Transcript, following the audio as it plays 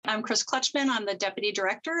I'm Chris Clutchman. I'm the Deputy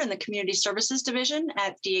Director in the Community Services Division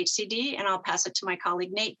at DHCD, and I'll pass it to my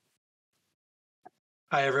colleague, Nate.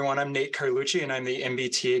 Hi, everyone. I'm Nate Carlucci, and I'm the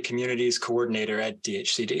MBTA Communities Coordinator at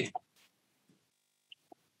DHCD.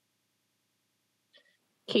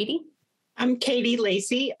 Katie? I'm Katie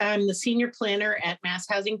Lacey. I'm the Senior Planner at Mass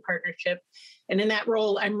Housing Partnership. And in that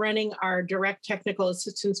role, I'm running our Direct Technical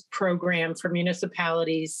Assistance Program for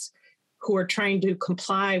municipalities who are trying to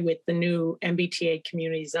comply with the new MBTA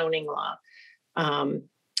community zoning law,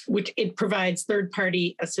 which it provides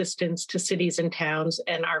third-party assistance to cities and towns.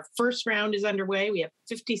 And our first round is underway. We have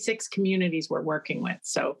 56 communities we're working with.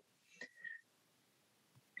 So,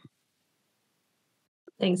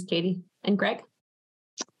 thanks, Katie. And Greg?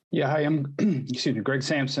 Yeah, hi, I'm Greg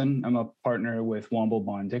Sampson. I'm a partner with Womble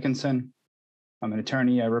Bond Dickinson. I'm an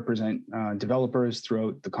attorney. I represent developers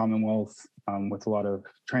throughout the Commonwealth with a lot of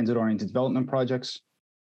transit-oriented development projects.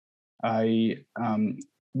 I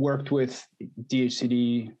worked with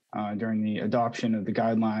DHCD during the adoption of the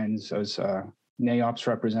guidelines as NAOPS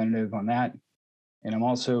representative on that. And I'm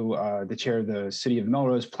also the chair of the City of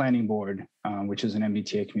Melrose Planning Board, which is an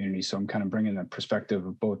MBTA community. So I'm kind of bringing the perspective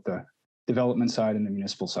of both the development side and the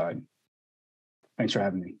municipal side. Thanks for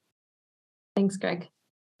having me. Thanks, Greg.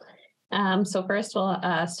 So first we'll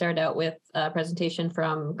start out with a presentation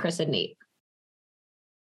from Chris and Nate.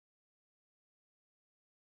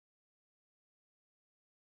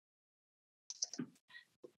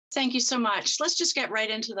 Thank you so much. Let's just get right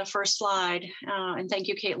into the first slide. And thank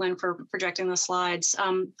you, Caitlin, for projecting the slides.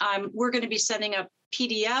 We're going to be sending a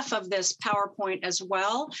PDF of this PowerPoint as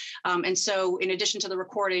well. And so in addition to the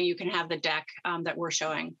recording, you can have the deck that we're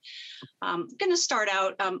showing. I'm going to start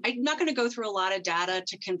out. I'm not going to go through a lot of data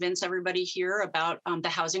to convince everybody here about the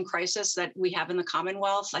housing crisis that we have in the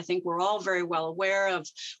Commonwealth. I think we're all very well aware of,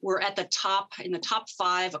 we're at the top, in the top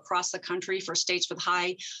 5 across the country for states with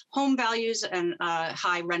high home values and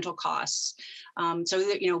high rental costs. So,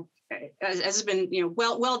 you know, as has been, you know,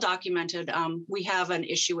 well documented, we have an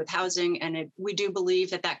issue with housing, and we do believe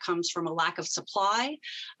that that comes from a lack of supply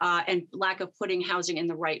and lack of putting housing in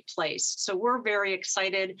the right place. So we're very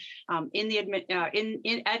excited at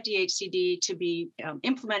DHCD to be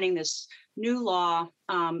implementing this new law.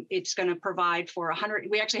 It's going to provide for 100.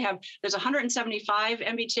 There's 175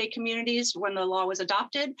 MBTA communities when the law was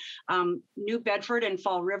adopted. New Bedford and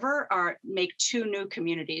Fall River make 2 new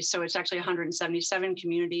communities. So it's actually 177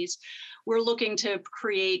 communities. We're looking to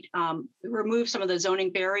remove some of the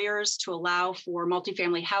zoning barriers to allow for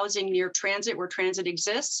multifamily housing near transit, where transit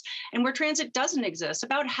exists, and where transit doesn't exist.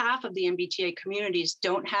 About half of the MBTA communities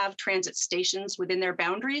don't have transit stations within their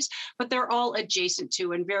boundaries, but they're all adjacent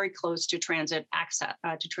to and very close to transit access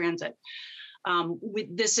to transit.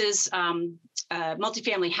 This is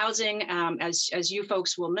multifamily housing, as you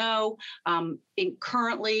folks will know,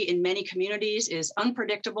 currently in many communities is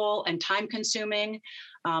unpredictable and time consuming.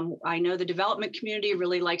 I know the development community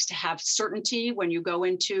really likes to have certainty when you go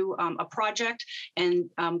into a project, and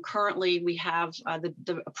currently we have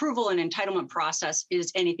the approval and entitlement process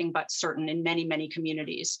is anything but certain in many, many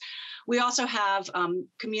communities. We also have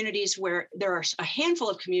communities where there are a handful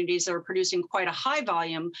of communities that are producing quite a high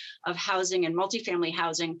volume of housing and multifamily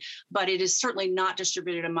housing, but it is certainly not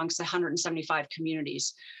distributed amongst the 175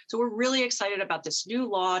 communities. So we're really excited about this new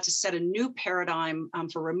law to set a new paradigm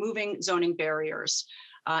for removing zoning barriers.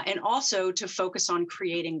 And also to focus on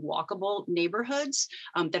creating walkable neighborhoods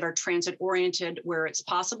that are transit oriented where it's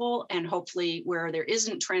possible, and hopefully where there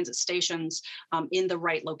isn't transit stations in the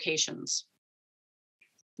right locations.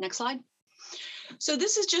 Next slide. So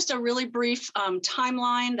this is just a really brief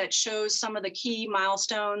timeline that shows some of the key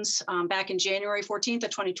milestones. Back in January 14th of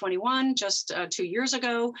 2021, just 2 years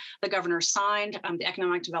ago, the governor signed the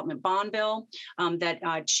Economic Development Bond Bill that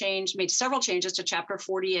made several changes to Chapter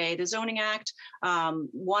 40A, the Zoning Act.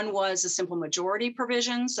 One was the simple majority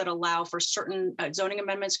provisions that allow for certain zoning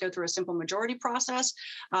amendments to go through a simple majority process.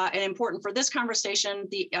 And important for this conversation,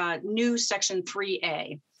 the new Section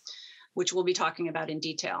 3A, which we'll be talking about in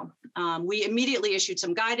detail. We immediately issued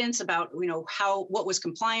some guidance about, what was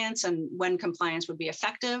compliance and when compliance would be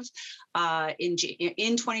effective in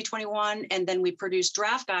 2021, and then we produced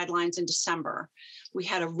draft guidelines in December. We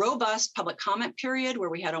had a robust public comment period where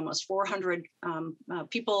we had almost 400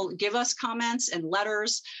 people give us comments and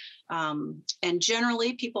letters. And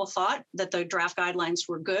generally, people thought that the draft guidelines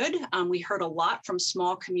were good. We heard a lot from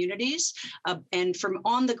small communities and from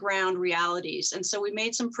on-the-ground realities. And so we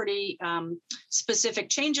made some pretty specific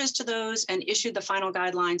changes to those and issued the final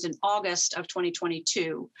guidelines in August of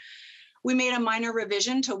 2022. We made a minor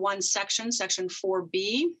revision to one section, section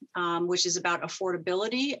 4B, which is about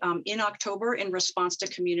affordability in October in response to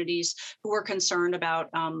communities who were concerned about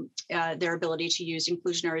their ability to use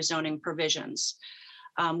inclusionary zoning provisions.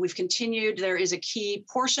 We've continued, there is a key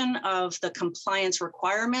portion of the compliance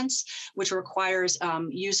requirements, which requires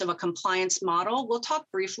use of a compliance model. We'll talk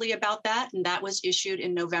briefly about that, and that was issued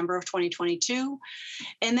in November of 2022.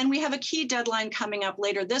 And then we have a key deadline coming up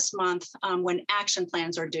later this month when action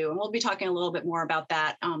plans are due. And we'll be talking a little bit more about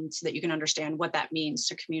that so that you can understand what that means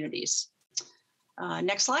to communities.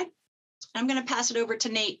 Next slide. I'm going to pass it over to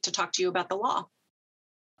Nate to talk to you about the law.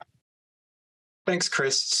 Thanks,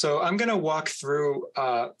 Chris. So I'm going to walk through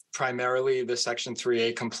primarily the Section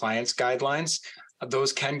 3A compliance guidelines.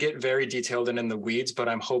 Those can get very detailed and in the weeds, but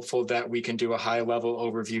I'm hopeful that we can do a high-level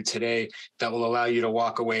overview today that will allow you to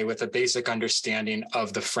walk away with a basic understanding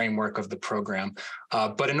of the framework of the program.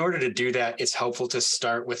 But in order to do that, it's helpful to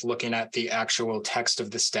start with looking at the actual text of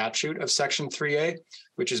the statute of Section 3A,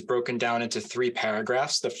 which is broken down into 3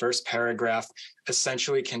 paragraphs. The first paragraph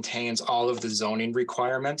essentially contains all of the zoning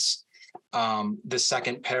requirements. The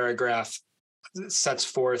second paragraph sets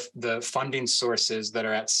forth the funding sources that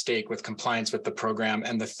are at stake with compliance with the program.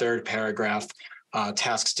 And the third paragraph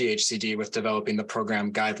tasks DHCD with developing the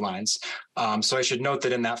program guidelines. So I should note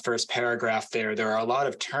that in that first paragraph there are a lot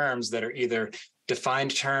of terms that are either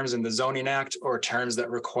defined terms in the Zoning Act or terms that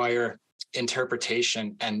require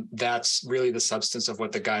interpretation. And that's really the substance of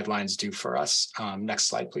what the guidelines do for us. Next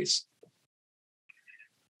slide, please.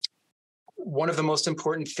 One of the most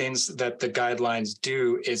important things that the guidelines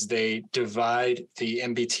do is they divide the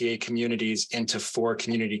MBTA communities into 4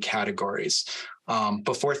 community categories.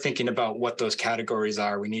 Before thinking about what those categories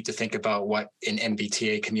are, we need to think about what an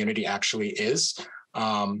MBTA community actually is.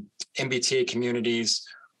 MBTA communities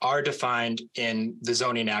are defined in the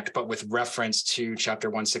Zoning Act, but with reference to Chapter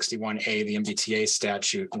 161A, the MBTA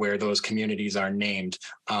statute, where those communities are named.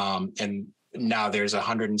 And now there's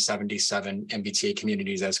 177 MBTA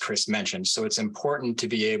communities, as Chris mentioned. So it's important to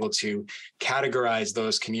be able to categorize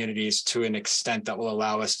those communities to an extent that will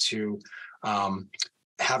allow us to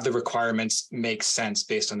have the requirements make sense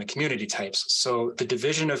based on the community types. So the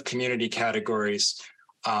division of community categories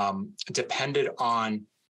depended on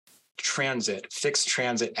fixed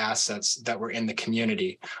transit assets that were in the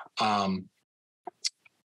community.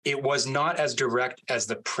 It was not as direct as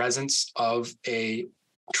the presence of a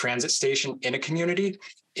transit station in a community.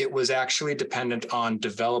 It was actually dependent on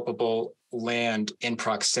developable land in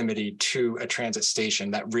proximity to a transit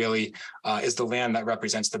station that really is the land that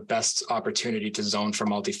represents the best opportunity to zone for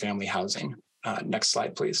multifamily housing. Next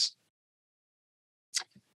slide, please.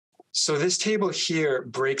 So this table here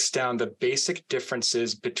breaks down the basic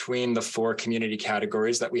differences between the 4 community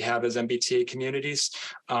categories that we have as MBTA communities.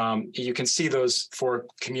 You can see those 4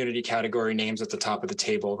 community category names at the top of the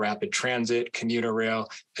table: rapid transit, commuter rail,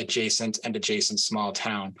 adjacent, and adjacent small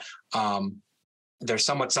town. They're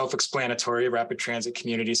somewhat self-explanatory. Rapid transit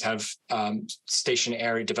communities have station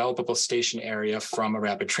area, developable station area from a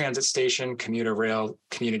rapid transit station. Commuter rail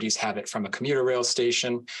communities have it from a commuter rail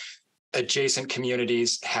station. Adjacent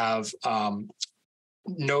communities have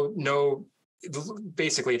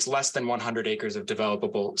basically it's less than 100 acres of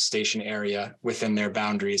developable station area within their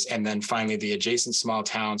boundaries. And then finally, the adjacent small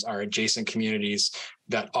towns are adjacent communities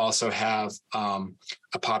that also have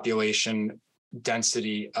a population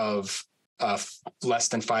density of less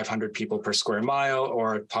than 500 people per square mile,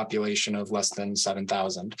 or a population of less than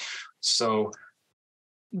 7,000. So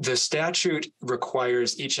the statute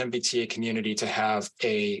requires each MBTA community to have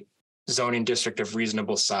a zoning district of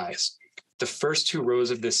reasonable size. The first 2 rows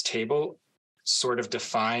of this table sort of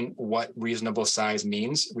define what reasonable size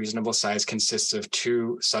means. Reasonable size consists of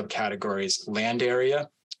 2 subcategories: land area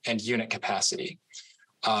and unit capacity.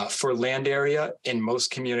 For land area, in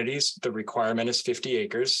most communities, the requirement is 50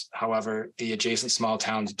 acres. However, the adjacent small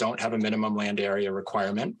towns don't have a minimum land area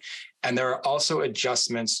requirement. And there are also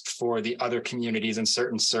adjustments for the other communities in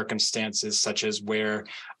certain circumstances, such as where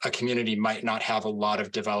a community might not have a lot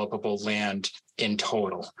of developable land in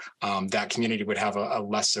total. That community would have a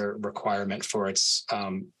lesser requirement for its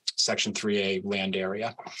Section 3A land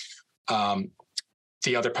area.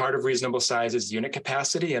 The other part of reasonable size is unit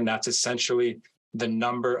capacity, and that's essentially the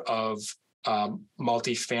number of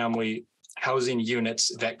multifamily housing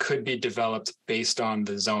units that could be developed based on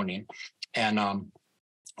the zoning. And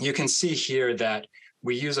you can see here that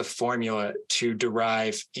we use a formula to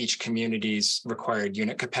derive each community's required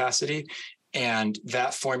unit capacity. And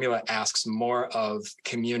that formula asks more of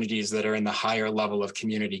communities that are in the higher level of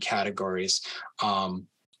community categories.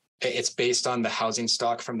 It's based on the housing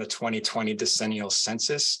stock from the 2020 decennial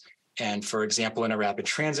census. And for example, in a rapid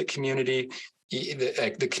transit community,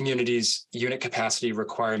 the community's unit capacity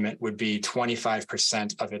requirement would be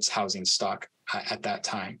 25% of its housing stock at that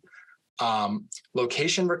time.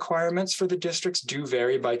 Location requirements for the districts do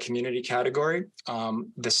vary by community category.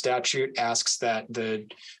 The statute asks that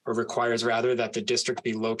requires rather that the district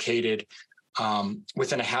be located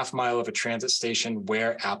within a half mile of a transit station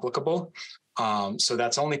where applicable. So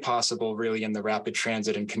that's only possible really in the rapid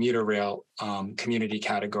transit and commuter rail community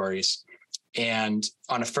categories. And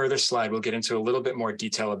on a further slide, we'll get into a little bit more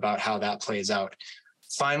detail about how that plays out.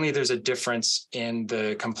 Finally, there's a difference in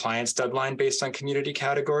the compliance deadline based on community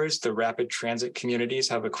categories. The rapid transit communities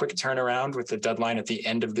have a quick turnaround with the deadline at the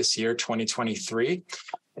end of this year, 2023.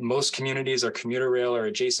 Most communities are commuter rail or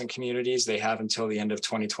adjacent communities. They have until the end of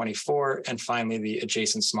 2024. And finally, the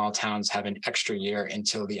adjacent small towns have an extra year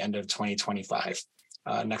until the end of 2025.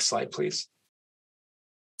 Next slide, please.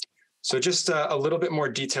 So just a little bit more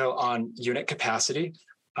detail on unit capacity.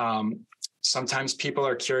 Sometimes people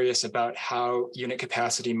are curious about how unit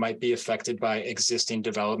capacity might be affected by existing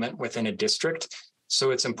development within a district. So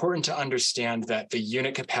it's important to understand that the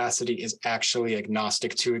unit capacity is actually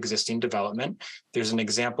agnostic to existing development. There's an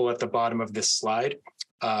example at the bottom of this slide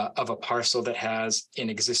of a parcel that has an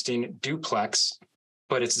existing duplex,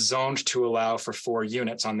 but it's zoned to allow for 4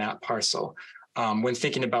 units on that parcel. When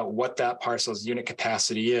thinking about what that parcel's unit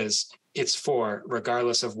capacity is, it's 4,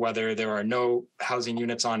 regardless of whether there are no housing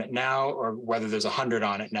units on it now or whether there's 100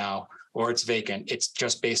 on it now or it's vacant. It's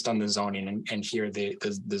just based on the zoning, and here the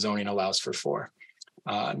zoning allows for 4.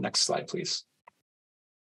 Next slide, please.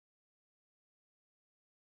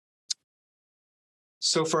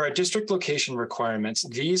 So for our district location requirements,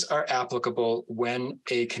 these are applicable when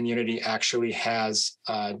a community actually has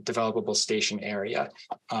a developable station area.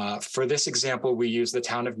 For this example, we use the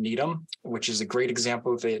town of Needham, which is a great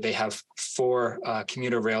example. They have 4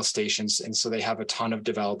 commuter rail stations, and so they have a ton of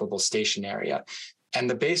developable station area. And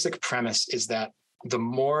the basic premise is that the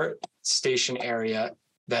more station area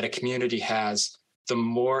that a community has, the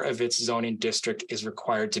more of its zoning district is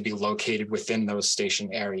required to be located within those station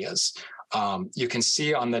areas. You can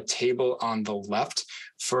see on the table on the left,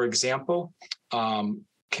 for example,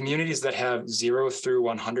 communities that have 0 through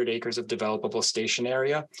 100 acres of developable station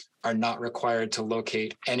area are not required to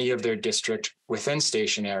locate any of their district within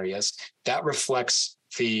station areas. That reflects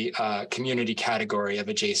the community category of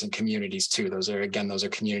adjacent communities too. Those are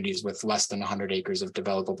communities with less than 100 acres of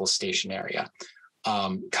developable station area.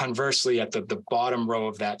 Conversely, at the bottom row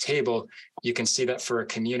of that table, you can see that for a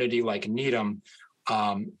community like Needham,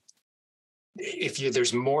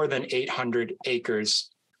 there's more than 800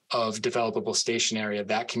 acres of developable station area,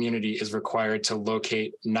 that community is required to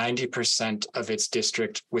locate 90% of its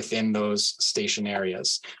district within those station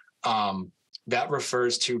areas. That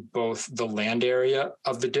refers to both the land area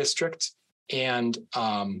of the district and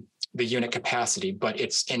the unit capacity, but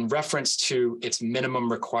it's in reference to its minimum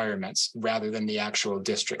requirements rather than the actual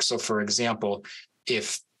district. So for example,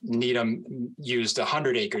 if Needham used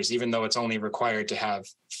 100 acres, even though it's only required to have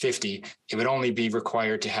 50, it would only be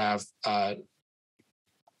required to have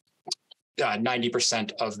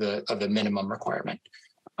 90% of the minimum requirement.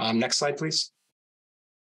 Next slide, please.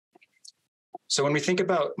 So when we think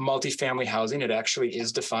about multifamily housing, it actually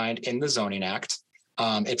is defined in the Zoning Act.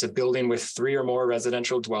 It's a building with 3 or more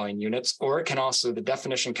residential dwelling units, or it can also, the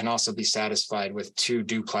definition can also be satisfied with 2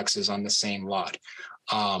 duplexes on the same lot.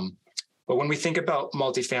 But when we think about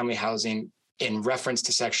multifamily housing in reference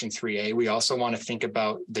to Section 3A, we also want to think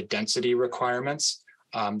about the density requirements.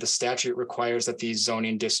 The statute requires that these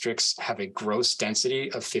zoning districts have a gross density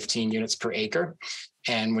of 15 units per acre.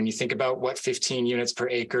 And when you think about what 15 units per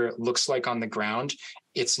acre looks like on the ground,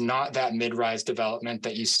 it's not that mid-rise development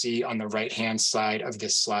that you see on the right-hand side of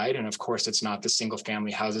this slide. And of course, it's not the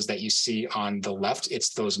single-family houses that you see on the left.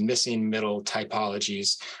 It's those missing middle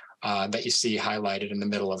typologies that you see highlighted in the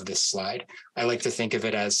middle of this slide. I like to think of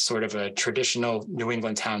it as sort of a traditional New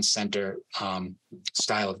England town center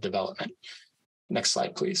style of development. Next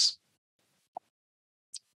slide, please.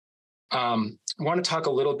 I want to talk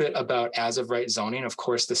a little bit about as of right zoning. Of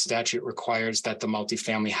course, the statute requires that the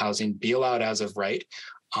multifamily housing be allowed as of right.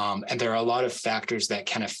 And there are a lot of factors that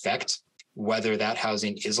can affect whether that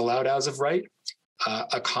housing is allowed as of right.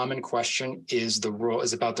 A common question is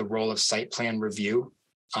about the role of site plan review.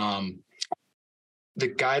 The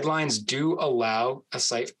guidelines do allow a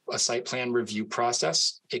site plan review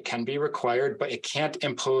process. It can be required, but it can't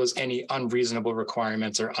impose any unreasonable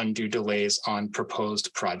requirements or undue delays on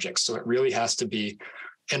proposed projects. So it really has to be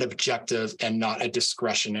an objective and not a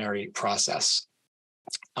discretionary process.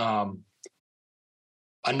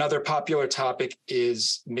 Another popular topic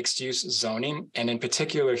is mixed-use zoning, and in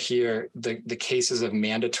particular here, the cases of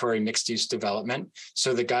mandatory mixed-use development.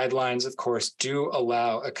 So the guidelines, of course, do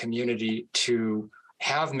allow a community to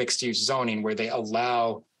have mixed-use zoning where they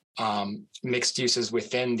allow mixed uses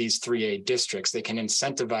within these 3A districts. They can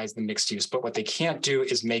incentivize the mixed use, but what they can't do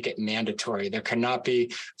is make it mandatory. There cannot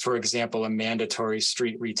be, for example, a mandatory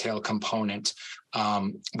street retail component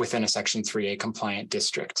within a Section 3A compliant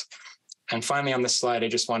district. And finally, on this slide, I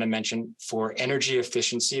just want to mention for energy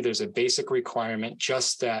efficiency, there's a basic requirement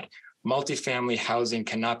just that multifamily housing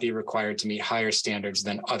cannot be required to meet higher standards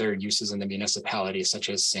than other uses in the municipality, such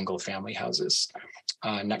as single family houses.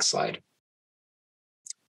 Next slide.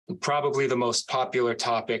 Probably the most popular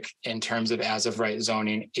topic in terms of as of right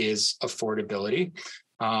zoning is affordability.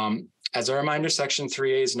 As a reminder, Section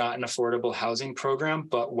 3A is not an affordable housing program,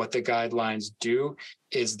 but what the guidelines do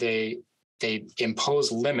is they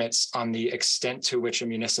impose limits on the extent to which a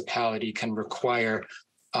municipality can require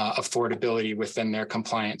affordability within their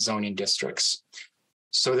compliant zoning districts.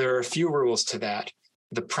 So there are a few rules to that.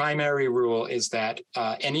 The primary rule is that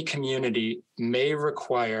any community may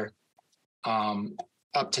require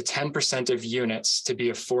up to 10% of units to be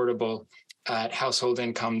affordable at household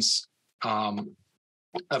incomes of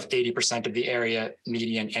 80% of the area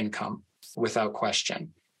median income, without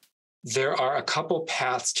question. There are a couple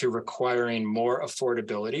paths to requiring more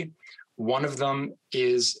affordability. One of them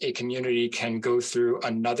is a community can go through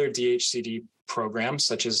another DHCD program,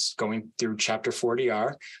 such as going through Chapter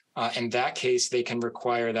 40R. In that case, they can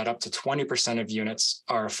require that up to 20% of units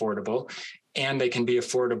are affordable, and they can be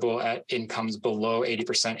affordable at incomes below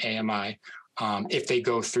 80% AMI if they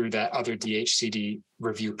go through that other DHCD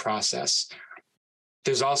review process.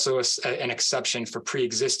 There's also an exception for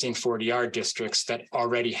pre-existing 40R districts that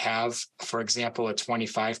already have, for example, a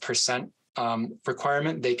 25%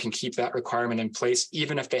 requirement. They can keep that requirement in place,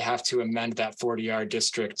 even if they have to amend that 40R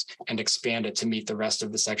district and expand it to meet the rest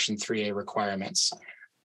of the Section 3A requirements.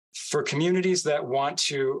 For communities that want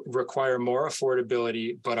to require more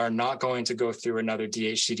affordability, but are not going to go through another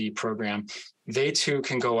DHCD program, they too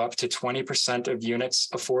can go up to 20% of units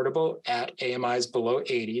affordable at AMIs below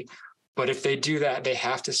 80. But if they do that, they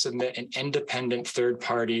have to submit an independent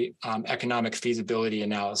third-party economic feasibility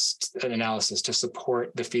analysis to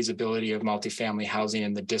support the feasibility of multifamily housing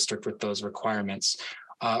in the district with those requirements.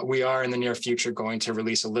 We are in the near future going to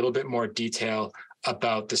release a little bit more detail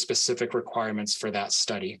about the specific requirements for that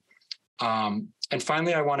study. And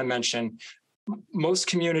finally, I want to mention, most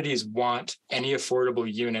communities want any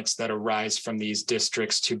affordable units that arise from these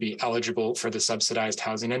districts to be eligible for the subsidized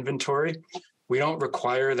housing inventory. We don't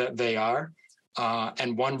require that they are.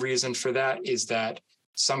 And one reason for that is that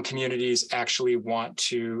some communities actually want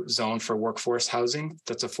to zone for workforce housing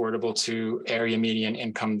that's affordable to area median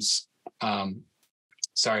incomes. That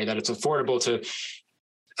it's affordable to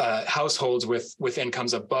households with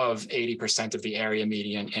incomes above 80% of the area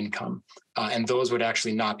median income. And those would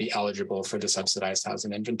actually not be eligible for the subsidized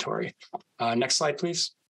housing inventory. Next slide,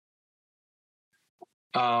 please.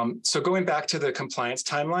 So going back to the compliance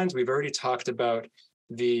timelines, we've already talked about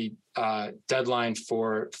the deadline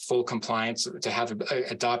for full compliance to have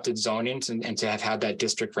adopted zonings and to have had that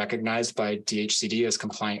district recognized by DHCD as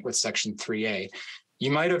compliant with Section 3A. You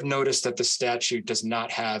might have noticed that the statute does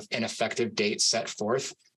not have an effective date set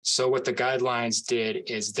forth. So what the guidelines did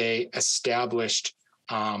is they established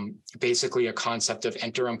basically a concept of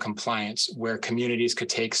interim compliance where communities could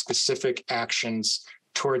take specific actions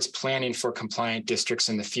towards planning for compliant districts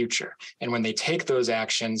in the future. And when they take those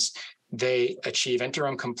actions, they achieve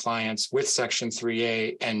interim compliance with Section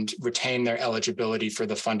 3A and retain their eligibility for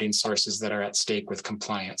the funding sources that are at stake with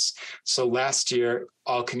compliance. So last year,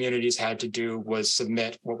 all communities had to do was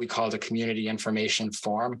submit what we called a community information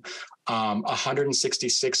form.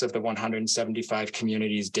 166 of the 175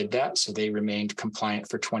 communities did that, so they remained compliant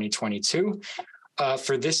for 2022.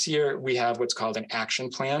 For this year, we have what's called an action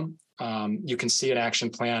plan. You can see an action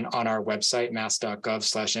plan on our website,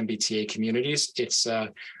 mass.gov/MBTA communities. It's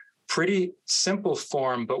a pretty simple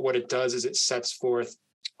form, but what it does is it sets forth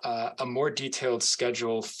a more detailed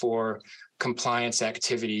schedule for compliance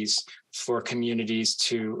activities for communities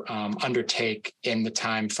to undertake in the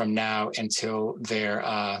time from now until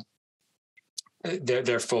their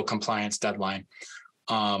full compliance deadline.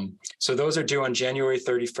 So those are due on January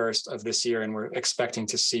 31st of this year, and we're expecting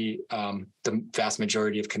to see the vast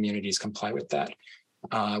majority of communities comply with that.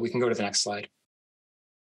 We can go to the next slide.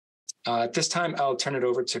 At this time, I'll turn it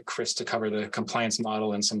over to Chris to cover the compliance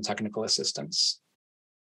model and some technical assistance.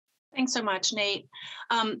 Thanks so much, Nate.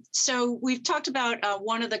 So we've talked about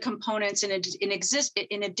one of the components in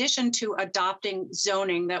addition to adopting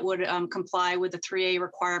zoning that would comply with the 3A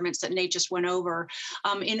requirements that Nate just went over.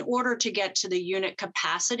 In order to get to the unit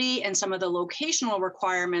capacity and some of the locational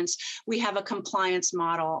requirements, we have a compliance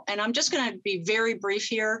model. And I'm just going to be very brief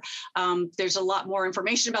here. There's a lot more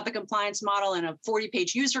information about the compliance model in a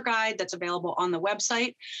 40-page user guide that's available on the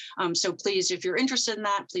website. So please, if you're interested in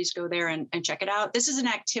that, please go there and check it out. This is an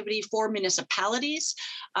activity for municipalities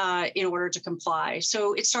in order to comply.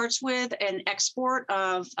 So it starts with an export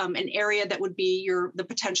of an area that would be the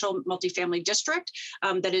potential multifamily district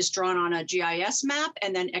that is drawn on a GIS map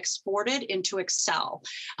and then exported into Excel.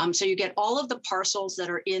 So you get all of the parcels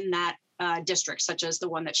that are in that district, such as the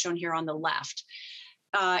one that's shown here on the left.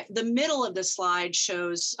 The middle of the slide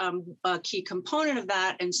shows a key component of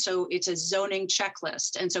that. And so it's a zoning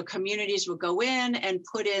checklist. And so communities will go in and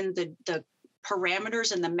put in the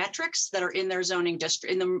parameters and the metrics that are in their zoning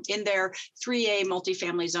district, in their 3A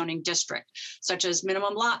multifamily zoning district, such as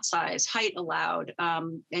minimum lot size, height allowed,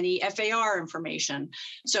 any FAR information.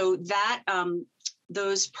 So that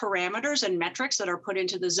those parameters and metrics that are put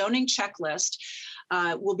into the zoning checklist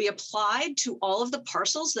will be applied to all of the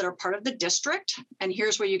parcels that are part of the district. And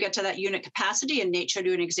here's where you get to that unit capacity. And Nate showed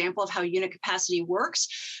you an example of how unit capacity works.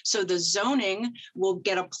 So the zoning will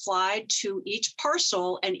get applied to each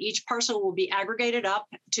parcel, and each parcel will be aggregated up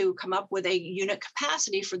to come up with a unit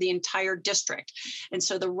capacity for the entire district. And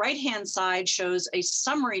so the right-hand side shows a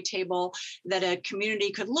summary table that a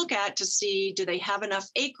community could look at to see, do they have enough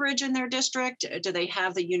acreage in their district? Do they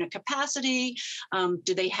have the unit capacity?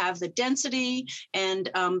 Do they have the density?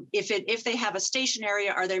 And if they have a station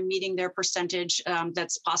area, are they meeting their percentage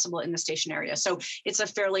that's possible in the station area? So it's a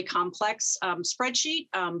fairly complex spreadsheet,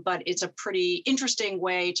 but it's a pretty interesting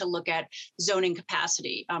way to look at zoning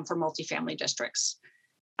capacity for multifamily districts.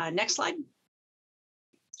 Next slide.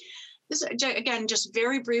 This, again, just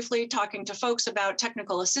very briefly talking to folks about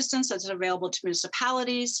technical assistance that's available to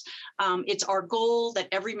municipalities. It's our goal that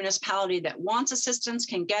every municipality that wants assistance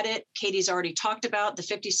can get it. Katie's already talked about the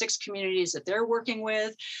 56 communities that they're working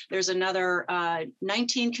with. There's another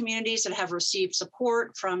 19 communities that have received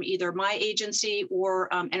support from either my agency or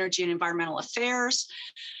Energy and Environmental Affairs.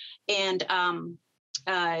 And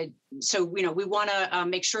so, we want to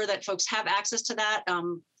make sure that folks have access to that.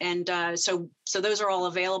 So those are all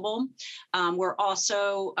available. We're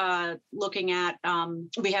also looking at,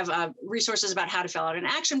 we have resources about how to fill out an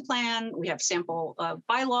action plan. We have sample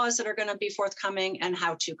bylaws that are going to be forthcoming and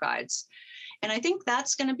how-to guides. And I think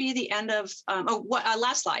that's going to be the end of,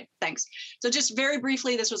 last slide, thanks. So just very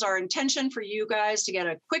briefly, this was our intention for you guys to get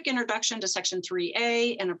a quick introduction to Section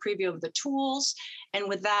 3A and a preview of the tools. And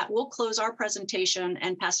with that, we'll close our presentation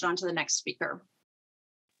and pass it on to the next speaker.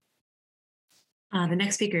 The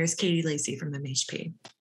next speaker is Katie Lacey from MHP.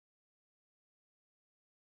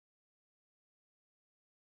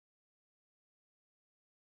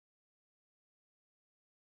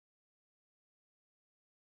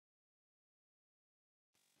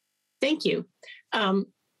 Thank you. I'm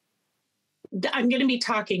going to be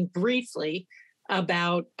talking briefly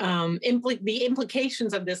about the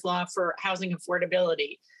implications of this law for housing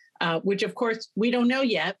affordability, which of course we don't know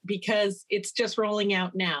yet because it's just rolling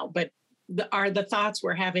out now, but are the thoughts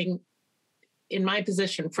we're having in my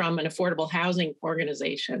position from an affordable housing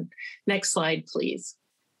organization. Next slide, please.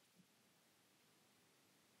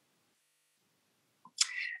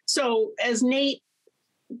 So as Nate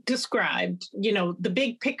described, the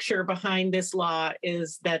big picture behind this law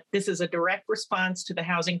is that this is a direct response to the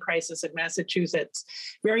housing crisis in Massachusetts,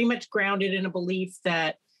 very much grounded in a belief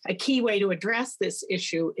that a key way to address this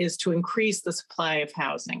issue is to increase the supply of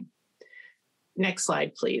housing. Next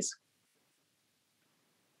slide, please.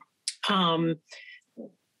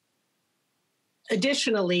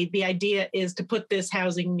 Additionally, the idea is to put this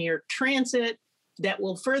housing near transit that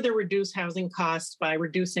will further reduce housing costs by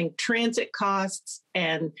reducing transit costs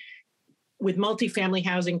and with multifamily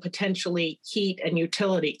housing, potentially heat and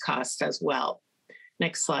utility costs as well.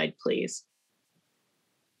 Next slide, please.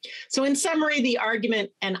 So in summary, the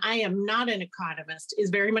argument, and I am not an economist, is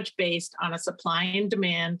very much based on a supply and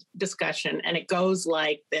demand discussion. And it goes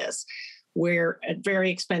like this. We're a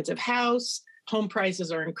very expensive house, home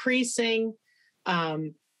prices are increasing,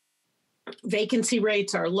 vacancy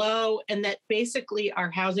rates are low, and that basically our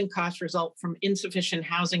housing costs result from insufficient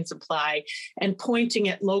housing supply and pointing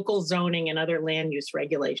at local zoning and other land use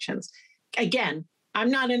regulations. Again, I'm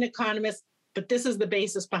not an economist, but this is the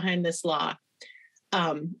basis behind this law.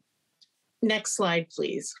 Next slide,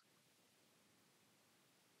 please.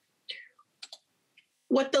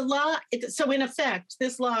 What the law, so in effect,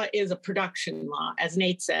 this law is a production law. As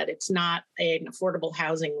Nate said, it's not an affordable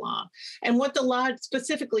housing law. And what the law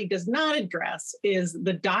specifically does not address is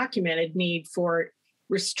the documented need for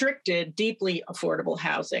restricted, deeply affordable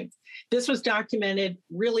housing. This was documented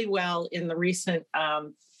really well in the recent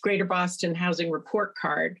Greater Boston Housing Report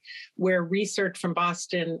Card, where research from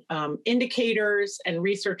Boston indicators and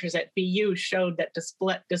researchers at BU showed that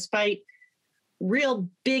despite real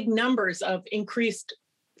big numbers of increased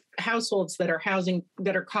households that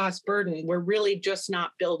are cost burdened, we're really just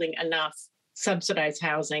not building enough subsidized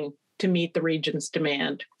housing to meet the region's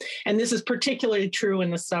demand. And this is particularly true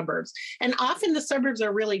in the suburbs. And often the suburbs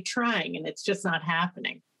are really trying, and it's just not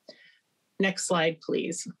happening. Next slide,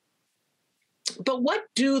 please. But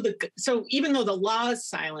so even though the law is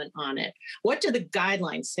silent on it, what do the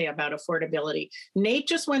guidelines say about affordability? Nate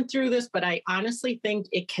just went through this, but I honestly think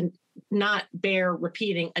it can not bear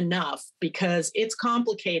repeating enough because it's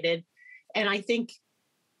complicated. And I think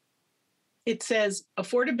it says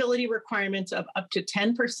affordability requirements of up to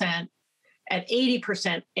 10% at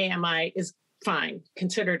 80% AMI is fine,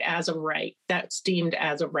 considered as of right. That's deemed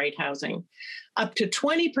as of right housing. Up to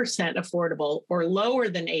 20% affordable or lower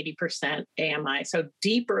than 80% AMI, so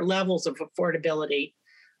deeper levels of affordability,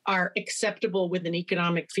 are acceptable with an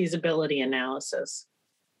economic feasibility analysis.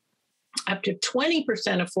 Up to 20%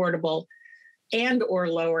 affordable and or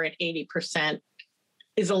lower at 80%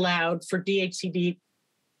 is allowed for DHCD,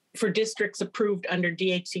 for districts approved under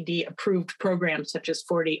DHCD approved programs such as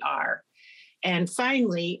 40R. And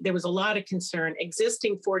finally, there was a lot of concern,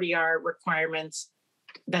 existing 40R requirements,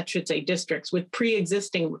 that should say districts, with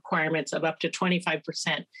pre-existing requirements of up to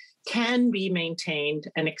 25% can be maintained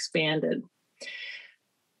and expanded.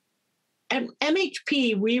 At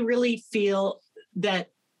MHP, we really feel that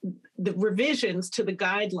the revisions to the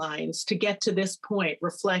guidelines to get to this point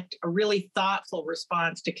reflect a really thoughtful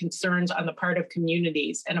response to concerns on the part of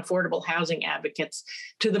communities and affordable housing advocates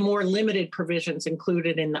to the more limited provisions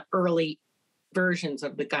included in the early versions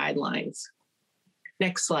of the guidelines.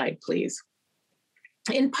 Next slide, please.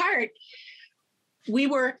 In part, we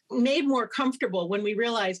were made more comfortable when we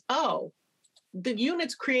realized, oh, the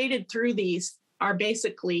units created through these are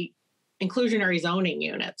basically inclusionary zoning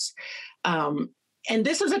units. And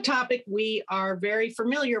this is a topic we are very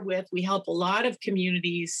familiar with. We help a lot of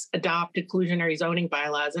communities adopt inclusionary zoning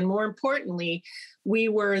bylaws. And more importantly, we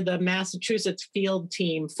were the Massachusetts field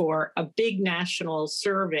team for a big national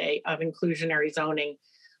survey of inclusionary zoning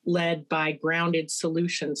led by Grounded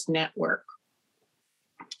Solutions Network.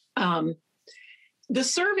 The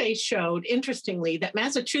survey showed, interestingly, that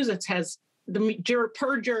Massachusetts has,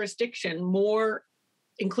 per jurisdiction, more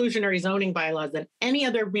inclusionary zoning bylaws than any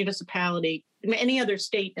other municipality, any other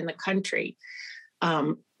state in the country.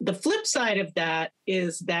 The flip side of that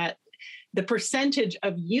is that the percentage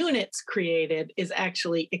of units created is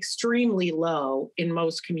actually extremely low in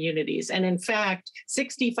most communities. And in fact,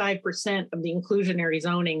 65% of the inclusionary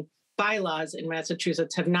zoning bylaws in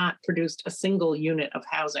Massachusetts have not produced a single unit of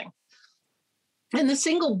housing. And the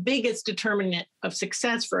single biggest determinant of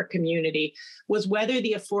success for a community was whether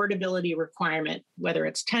the affordability requirement, whether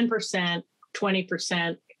it's 10%,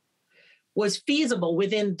 20%, was feasible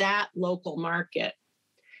within that local market.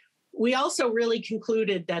 We also really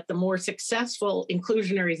concluded that the more successful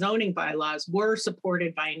inclusionary zoning bylaws were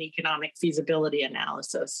supported by an economic feasibility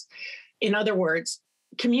analysis. In other words,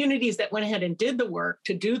 communities that went ahead and did the work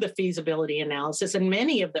to do the feasibility analysis, and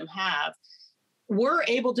many of them have, were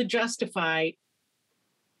able to justify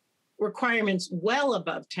requirements well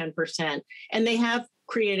above 10%, and they have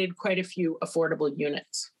created quite a few affordable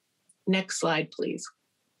units. Next slide, please.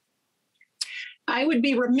 I would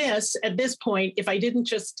be remiss at this point if I didn't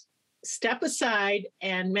just step aside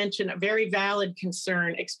and mention a very valid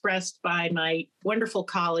concern expressed by my wonderful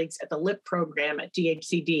colleagues at the LIP program at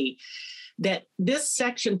DHCD, that this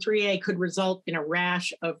Section 3A could result in a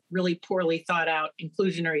rash of really poorly thought out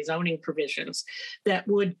inclusionary zoning provisions that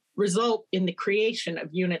would result in the creation of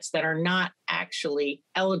units that are not actually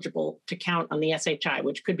eligible to count on the SHI,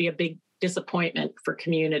 which could be a big disappointment for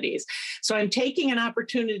communities. So I'm taking an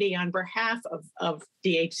opportunity on behalf of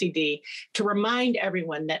DHCD to remind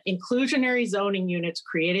everyone that inclusionary zoning units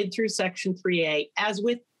created through Section 3A, as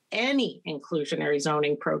with any inclusionary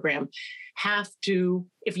zoning program, have to,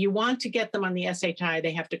 if you want to get them on the SHI,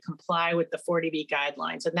 they have to comply with the 40B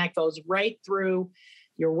guidelines. And that goes right through,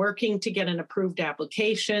 you're working to get an approved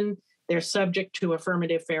application, they're subject to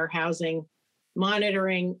affirmative fair housing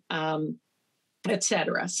monitoring, et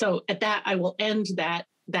cetera. So at that, I will end that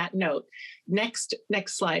note. Next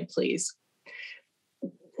slide, please.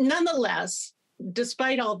 Nonetheless,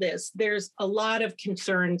 despite all this, there's a lot of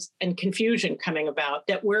concerns and confusion coming about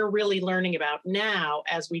that we're really learning about now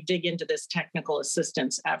as we dig into this technical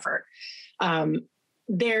assistance effort.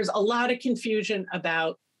 There's a lot of confusion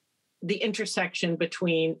about the intersection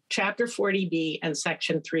between Chapter 40B and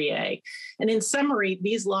Section 3A. And in summary,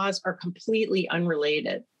 these laws are completely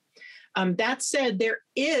unrelated. That said, there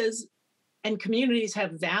is, and communities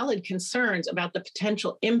have valid concerns about the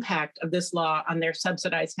potential impact of this law on their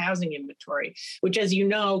subsidized housing inventory, which, as you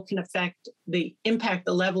know, can impact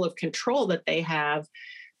the level of control that they have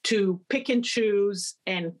to pick and choose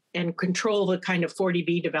and control the kind of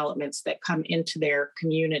 40B developments that come into their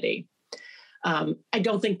community. I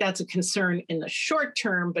don't think that's a concern in the short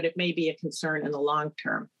term, but it may be a concern in the long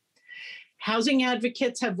term. Housing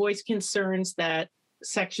advocates have voiced concerns that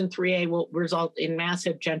Section 3A will result in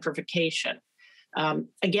massive gentrification.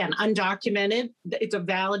 Again, undocumented, it's a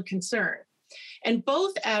valid concern. And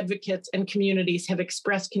both advocates and communities have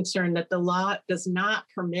expressed concern that the law does not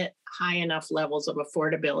permit high enough levels of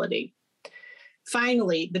affordability.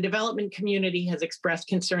 Finally, the development community has expressed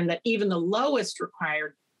concern that even the lowest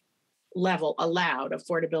required level allowed,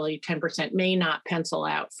 affordability 10%, may not pencil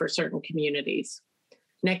out for certain communities.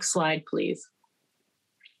 Next slide, please.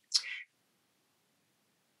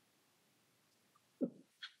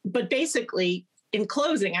 But basically, in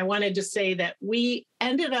closing, I wanted to say that we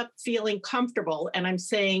ended up feeling comfortable, and I'm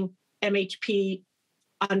saying MHP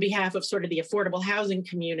on behalf of sort of the affordable housing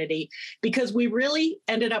community, because we really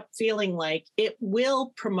ended up feeling like it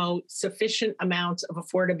will promote sufficient amounts of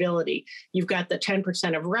affordability. You've got the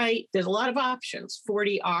 10% of right. There's a lot of options,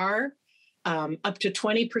 40R, up to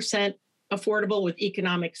 20% affordable with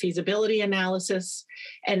economic feasibility analysis.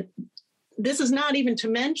 And this is not even to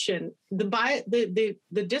mention the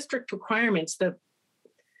district requirements. The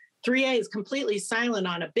 3A is completely silent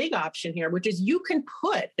on a big option here, which is you can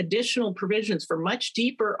put additional provisions for much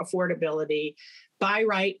deeper affordability by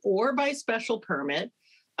right or by special permit.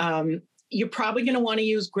 You're probably going to want to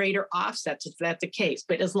use greater offsets if that's the case.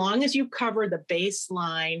 But as long as you cover the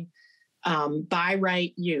baseline by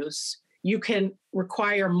right use, you can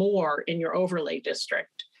require more in your overlay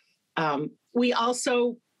district. We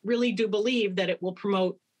also really do believe that it will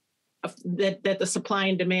promote that the supply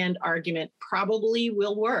and demand argument probably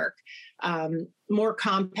will work. More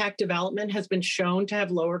compact development has been shown to have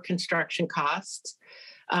lower construction costs,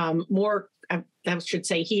 I should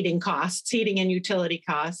say heating and utility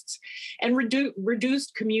costs, and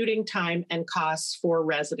reduced commuting time and costs for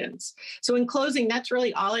residents. So in closing, that's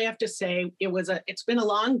really all I have to say. It's been a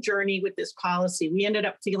long journey with this policy. We ended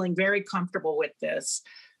up feeling very comfortable with this.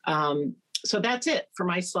 So that's it for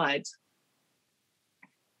my slides.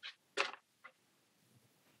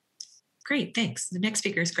 Great, thanks. The next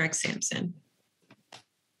speaker is Greg Sampson.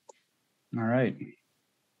 All right.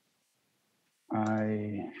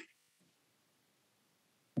 I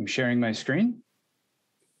am sharing my screen.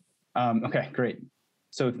 Okay, great.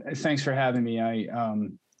 So thanks for having me. I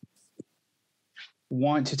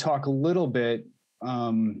want to talk a little bit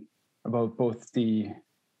about both the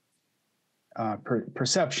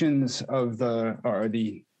perceptions of the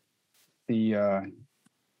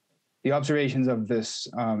observations of this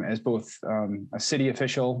as both a city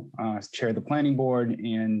official, chair of the planning board,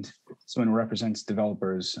 and someone who represents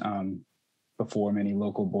developers before many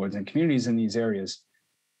local boards and communities in these areas.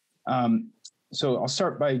 So I'll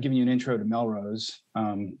start by giving you an intro to Melrose.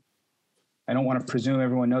 I don't want to presume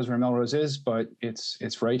everyone knows where Melrose is, but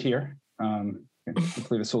it's right here.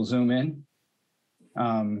 Hopefully this will zoom in.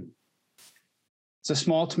 It's a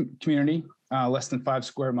small community, less than 5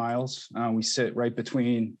 square miles. We sit right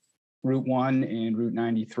between Route 1 and Route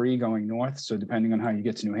 93 going north. So depending on how you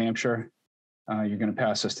get to New Hampshire, you're going to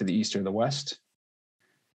pass us to the east or the west.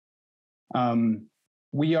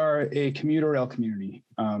 We are a commuter rail community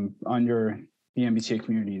under the MBTA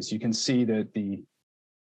communities. You can see that the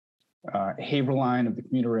Haver line of the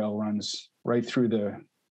commuter rail runs right through the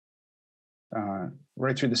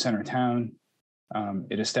center of town.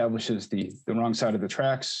 It establishes the wrong side of the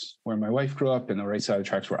tracks where my wife grew up and the right side of the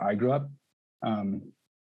tracks where I grew up,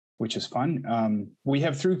 which is fun. We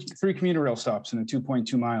have three commuter rail stops in the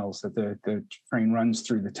 2.2 miles that the train runs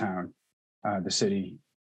through the town, the city.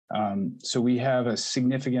 So we have a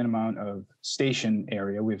significant amount of station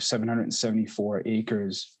area. We have 774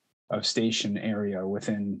 acres of station area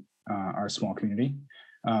within our small community.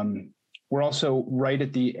 We're also right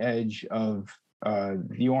at the edge of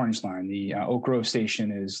the Orange Line. The Oak Grove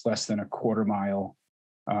station is less than a quarter mile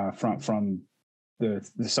from the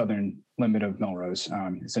southern limit of Melrose.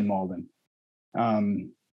 It's in Malden.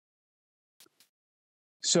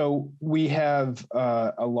 So we have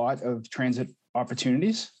a lot of transit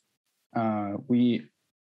opportunities. we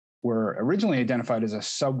were originally identified as a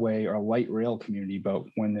subway or light rail community, but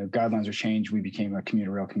when the guidelines were changed, we became a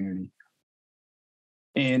commuter rail community.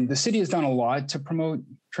 And the city has done a lot to promote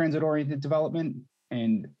transit-oriented development.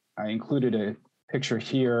 And I included a picture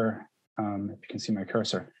here, if you can see my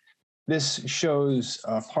cursor. This shows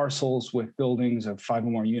parcels with buildings of 5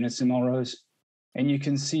 or more units in Melrose. And you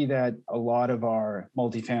can see that a lot of our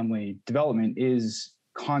multifamily development is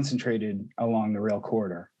concentrated along the rail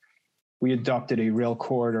corridor. We adopted a rail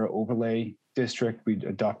corridor overlay district. We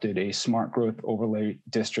adopted a smart growth overlay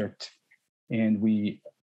district, and we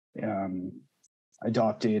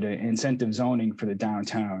adopted an incentive zoning for the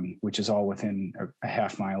downtown, which is all within a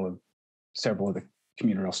half mile of several of the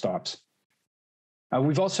commuter rail stops.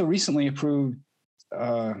 We've also recently approved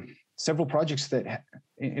several projects that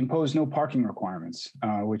impose no parking requirements,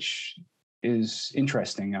 which is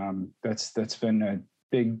interesting. That's been a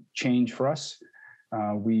big change for us.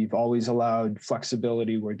 We've always allowed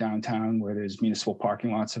flexibility where downtown, where there's municipal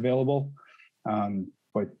parking lots available,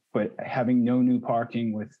 but having no new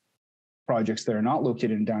parking with projects that are not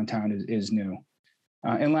located in downtown is new.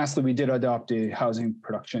 And lastly, we did adopt a housing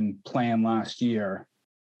production plan last year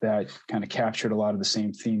that kind of captured a lot of the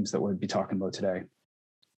same themes that we'll be talking about today.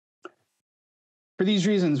 For these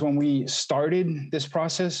reasons, when we started this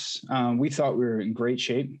process, we thought we were in great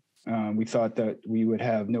shape. We thought that we would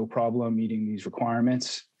have no problem meeting these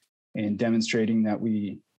requirements and demonstrating that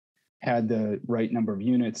we had the right number of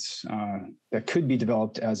units that could be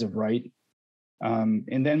developed as of right.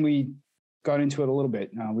 And then we got into it a little bit.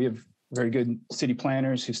 We have very good city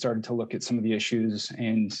planners who started to look at some of the issues,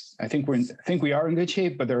 and I think we are in good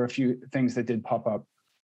shape, but there are a few things that did pop up.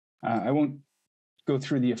 I won't go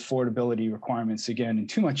through the affordability requirements again in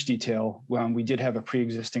too much detail. We did have a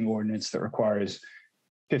pre-existing ordinance that requires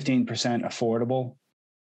 15% affordable.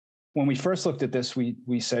 When we first looked at this,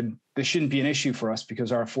 we said this shouldn't be an issue for us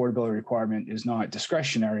because our affordability requirement is not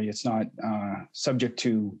discretionary. It's not subject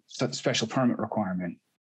to special permit requirement.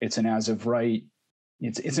 It's an as of right.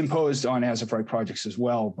 It's imposed on as of right projects as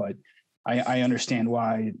well, but I understand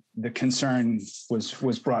why the concern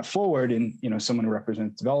was brought forward. And someone who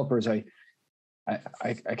represents developers, I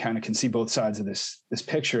kind of can see both sides of this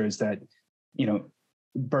picture. Is that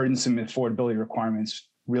burdensome affordability requirements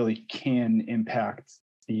really can impact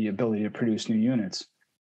the ability to produce new units.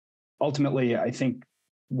 Ultimately, I think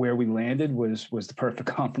where we landed was the perfect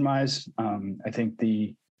compromise. I think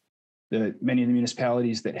the many of the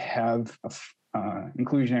municipalities that have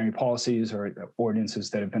inclusionary policies or ordinances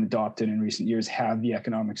that have been adopted in recent years have the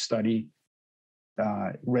economic study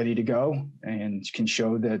ready to go and can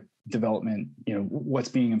show that development, what's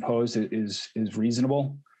being imposed is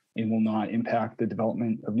reasonable and will not impact the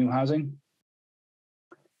development of new housing.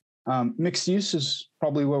 Mixed use is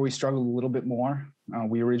probably where we struggled a little bit more.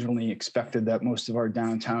 We originally expected that most of our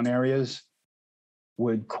downtown areas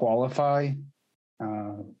would qualify.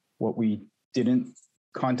 What we didn't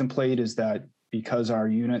contemplate is that because our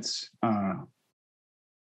units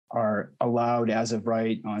are allowed as of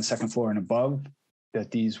right on second floor and above,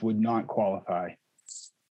 that these would not qualify.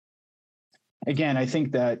 Again, I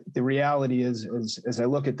think that the reality is, as I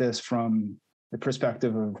look at this from the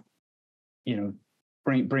perspective of,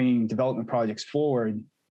 bringing development projects forward,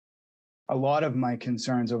 a lot of my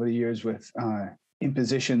concerns over the years with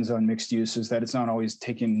impositions on mixed use is that it's not always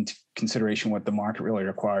taken into consideration what the market really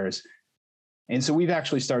requires. And so we've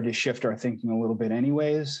actually started to shift our thinking a little bit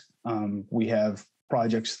anyways. We have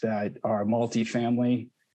projects that are multifamily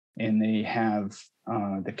and they have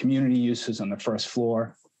the community uses on the first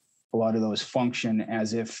floor. A lot of those function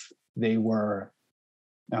as if they were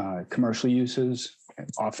commercial uses.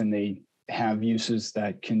 Often they have uses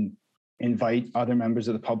that can invite other members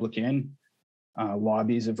of the public in.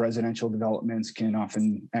 Lobbies of residential developments can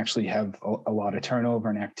often actually have a lot of turnover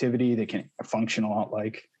and activity. They can function a lot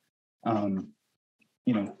like,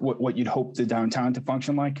 what you'd hope the downtown to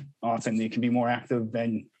function like. Often they can be more active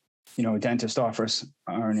than, a dentist office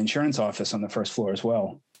or an insurance office on the first floor as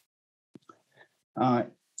well.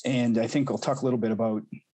 And I think I'll talk a little bit about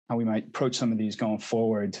how we might approach some of these going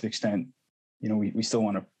forward to the extent, we still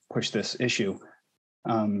want to push this issue.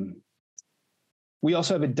 We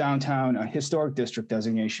also have a historic district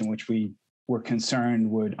designation, which we were concerned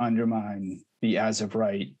would undermine the as of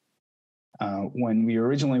right. When we were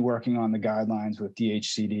originally working on the guidelines with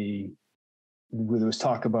DHCD, there was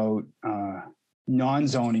talk about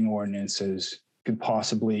non-zoning ordinances could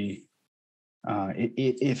possibly,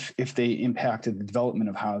 if they impacted the development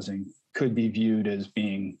of housing, could be viewed as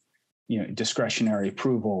being, discretionary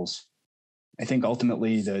approvals. I think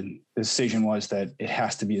ultimately the decision was that it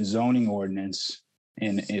has to be a zoning ordinance.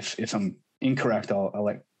 And if I'm incorrect, I'll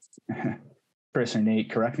let Chris or Nate,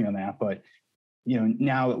 correct me on that, but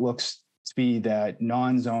now it looks to be that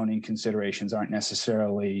non-zoning considerations aren't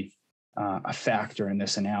necessarily a factor in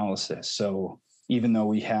this analysis. So even though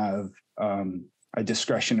we have a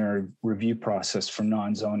discretionary review process for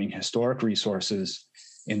non-zoning historic resources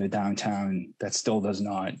in the downtown, that still does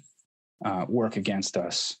not work against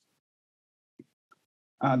us.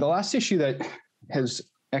 The last issue that has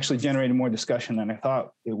actually generated more discussion than I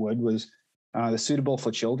thought it would was the suitable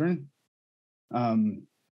for children.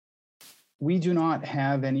 We do not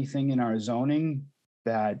have anything in our zoning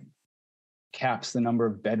that caps the number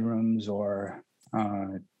of bedrooms or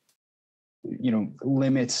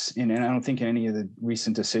limits. And I don't think in any of the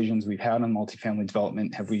recent decisions we've had on multifamily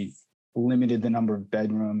development have we limited the number of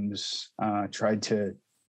bedrooms, tried to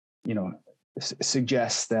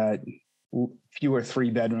suggest that fewer 3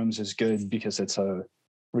 bedrooms is good because it's a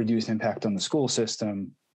reduced impact on the school system.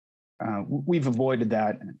 We've avoided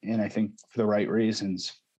that, and I think for the right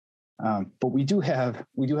reasons. But we do have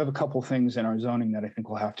a couple things in our zoning that I think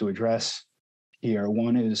we'll have to address here.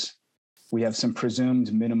 One is we have some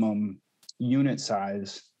presumed minimum unit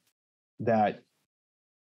size that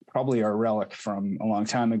probably are a relic from a long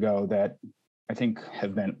time ago that I think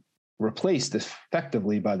have been replaced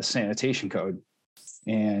effectively by the sanitation code.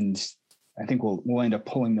 And I think we'll end up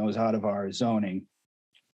pulling those out of our zoning.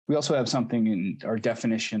 We also have something in our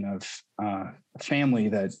definition of family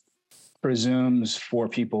that presumes 4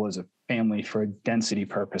 people as a family for density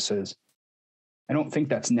purposes. I don't think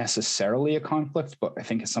that's necessarily a conflict, but I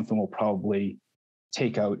think it's something we'll probably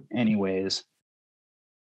take out anyways.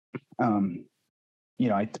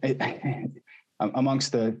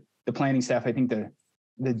 Amongst the planning staff, I think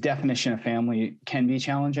the definition of family can be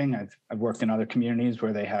challenging. I've worked in other communities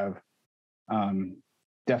where they have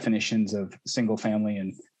definitions of single family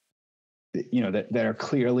and that are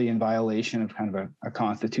clearly in violation of kind of a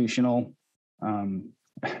constitutional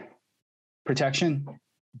protection.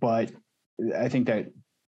 But I think that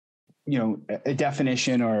a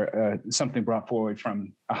definition or something brought forward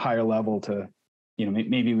from a higher level to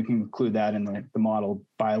maybe we can include that in the model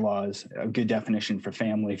bylaws, a good definition for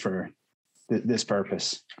family for this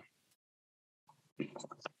purpose.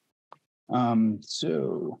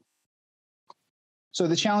 So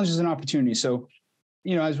the challenges and opportunities. So,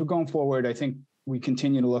 as we're going forward, I think we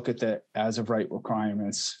continue to look at the as of right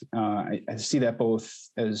requirements. I see that both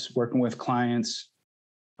as working with clients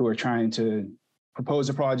who are trying to propose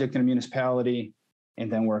a project in a municipality,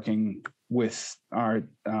 and then working with our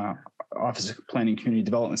Office of Planning and Community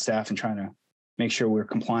Development staff and trying to make sure we're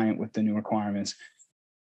compliant with the new requirements.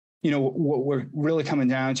 What we're really coming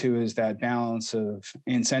down to is that balance of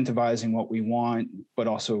incentivizing what we want, but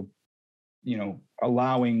also,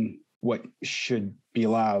 allowing what should be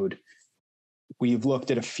allowed. We've looked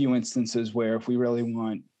at a few instances where if we really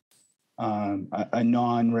want a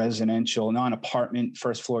non-residential, non-apartment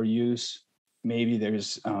first floor use, maybe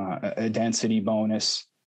there's a density bonus.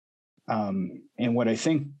 And what I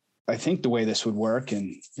think the way this would work,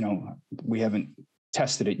 and we haven't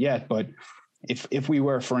tested it yet, but if we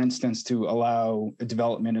were, for instance, to allow a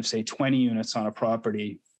development of say 20 units on a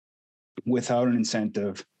property without an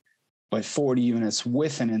incentive, but 40 units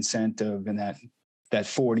with an incentive, and that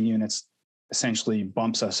 40 units essentially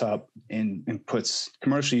bumps us up and puts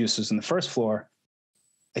commercial uses in the first floor,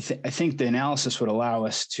 I think the analysis would allow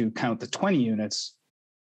us to count the 20 units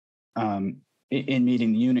in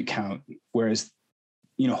meeting the unit count, whereas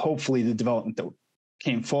hopefully the development that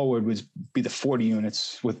came forward would be the 40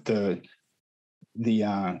 units with the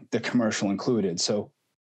commercial included. So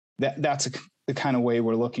that's the kind of way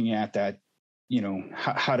we're looking at that,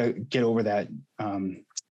 how to get over that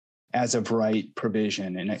as of right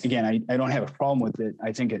provision. And again, I don't have a problem with it.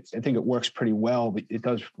 I think it works pretty well, but it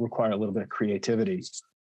does require a little bit of creativity.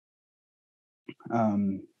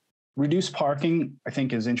 Reduced parking, I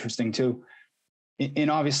think, is interesting too. And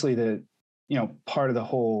obviously part of the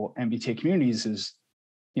whole MBTA communities is,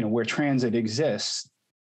 where transit exists,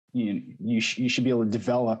 you should be able to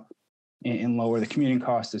develop and lower the commuting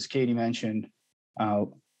cost, as Katie mentioned.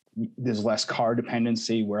 There's less car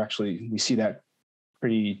dependency. We see that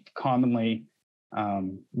pretty commonly.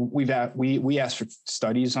 We asked for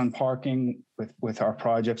studies on parking with our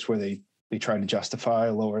projects where they try to justify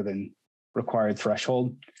a lower than required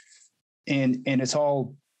threshold, and it's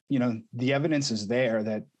all the evidence is there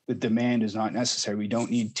that the demand is not necessary. We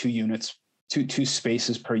don't need 2 units, two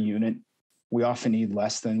spaces per unit. We often need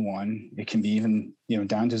less than 1. It can be even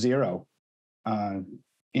down to 0.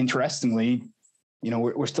 Interestingly,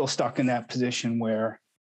 we're still stuck in that position where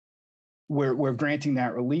we're granting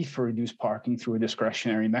that relief for reduced parking through a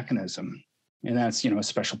discretionary mechanism, and that's a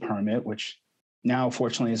special permit, which now,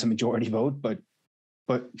 fortunately, is a majority vote, but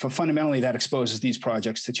for fundamentally, that exposes these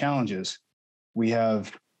projects to challenges. We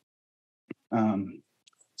have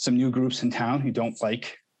some new groups in town who don't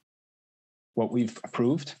like what we've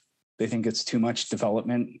approved. They think it's too much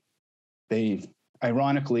development. They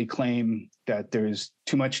ironically claim that there's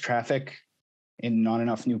too much traffic and not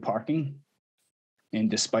enough new parking. And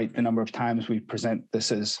despite the number of times we present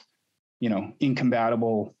this as,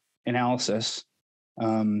 incompatible analysis,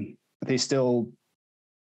 they still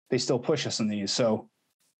push us on these. So,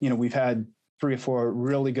 we've had 3 or 4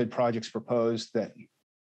 really good projects proposed that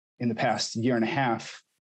in the past year and a half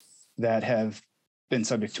that have been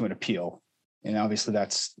subject to an appeal. And obviously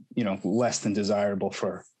that's, less than desirable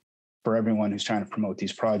for everyone who's trying to promote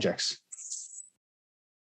these projects.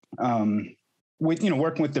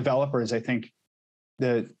 Working with developers, I think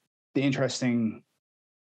the interesting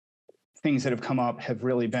things that have come up have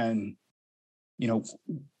really been,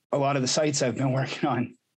 a lot of the sites I've been working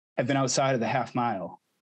on have been outside of the half mile.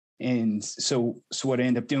 And so what I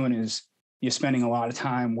end up doing is you're spending a lot of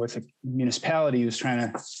time with a municipality who's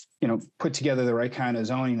trying to, put together the right kind of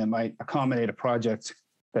zoning that might accommodate a project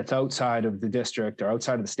that's outside of the district or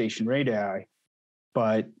outside of the station radii,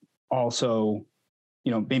 but also,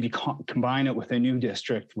 maybe combine it with a new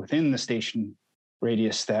district within the station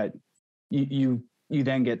radius that you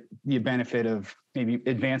then get the benefit of maybe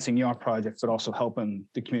advancing your project, but also helping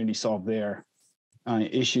the community solve their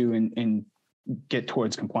issue and get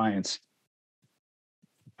towards compliance.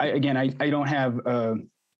 I don't have a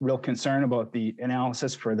real concern about the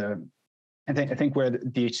analysis I think where the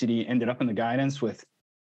DHCD ended up in the guidance with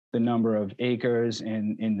the number of acres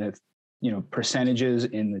and the percentages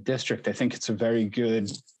in the district. I think it's a very good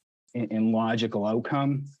and logical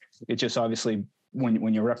outcome. It just obviously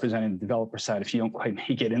when you're representing the developer side, if you don't quite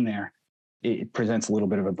make it in there, it presents a little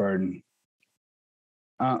bit of a burden.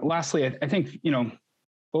 Lastly, I think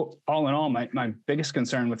all in all, my biggest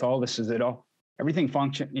concern with all this is that everything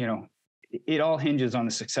function, it all hinges on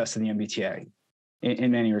the success of the MBTA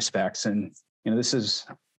in many respects. And, this is,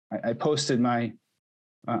 I posted my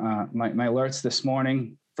alerts this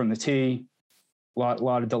morning from the T, a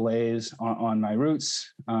lot of delays on my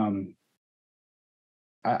routes.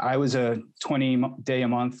 I was a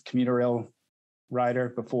 20-day-a-month commuter rail rider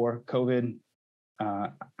before COVID.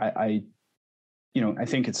 I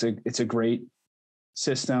think it's a great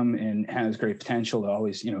system and has great potential to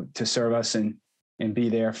always, to serve us and be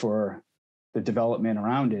there for the development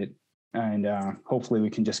around it. And hopefully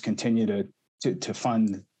we can just continue to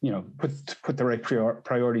fund, put the right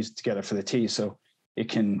priorities together for the T so it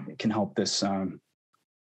can help this.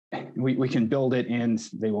 We can build it and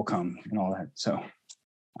they will come and all that.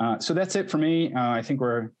 So that's it for me. I think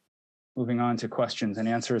we're moving on to questions and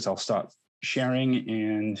answers. I'll stop sharing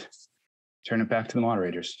and turn it back to the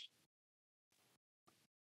moderators.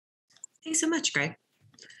 Thanks so much, Greg.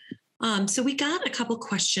 So we got a couple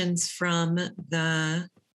questions from the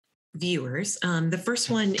viewers. The first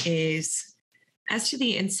one is as to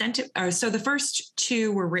the incentive. So the first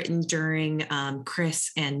 2 were written during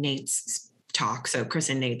Chris and Nate's talk. So Chris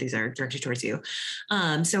and Nate, these are directed towards you.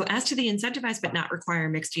 So as to the incentivized but not require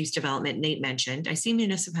mixed use development, Nate mentioned, I see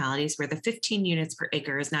municipalities where the 15 units per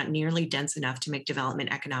acre is not nearly dense enough to make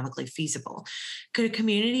development economically feasible. Could a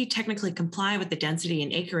community technically comply with the density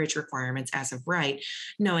and acreage requirements as of right,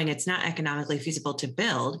 knowing it's not economically feasible to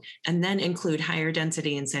build, and then include higher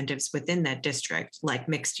density incentives within that district, like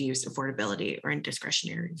mixed use, affordability, or in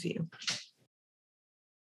discretionary review?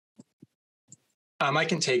 I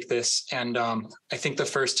can take this, and I think the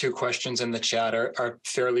first 2 questions in the chat are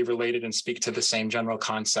fairly related and speak to the same general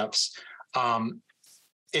concepts.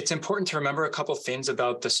 It's important to remember a couple things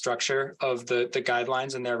about the structure of the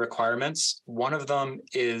guidelines and their requirements. One of them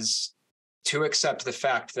is to accept the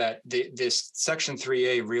fact that this Section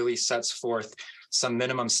 3A really sets forth some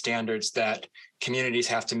minimum standards that communities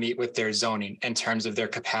have to meet with their zoning in terms of their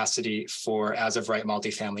capacity for as-of-right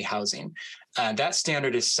multifamily housing. That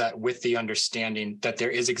standard is set with the understanding that there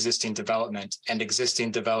is existing development, and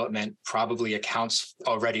existing development probably accounts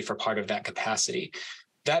already for part of that capacity.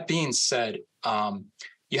 That being said,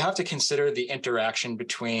 you have to consider the interaction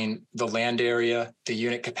between the land area, the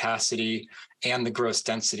unit capacity, and the gross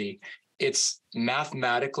density. It's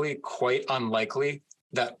mathematically quite unlikely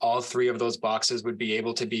that all 3 of those boxes would be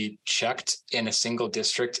able to be checked in a single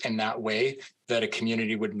district in that way, that a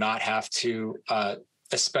community would not have to,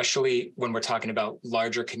 especially when we're talking about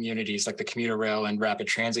larger communities like the commuter rail and rapid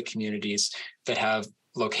transit communities that have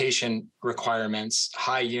location requirements,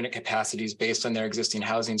 high unit capacities based on their existing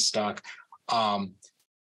housing stock.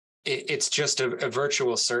 it's just a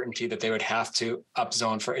virtual certainty that they would have to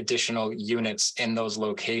upzone for additional units in those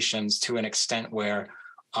locations to an extent where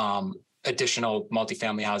additional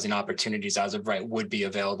multifamily housing opportunities as of right would be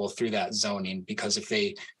available through that zoning, because if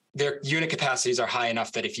their unit capacities are high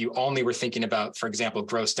enough that if you only were thinking about, for example,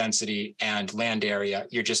 gross density and land area,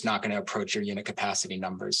 you're just not going to approach your unit capacity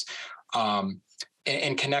numbers.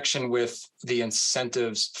 In connection with the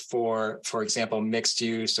incentives for example, mixed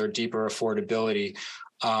use or deeper affordability,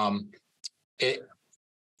 I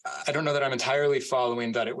don't know that I'm entirely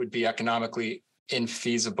following that it would be economically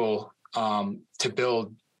infeasible to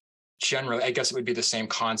build generally. I guess it would be the same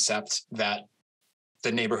concept that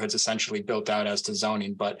the neighborhood's essentially built out as to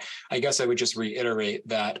zoning. But I guess I would just reiterate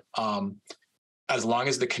that as long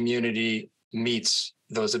as the community meets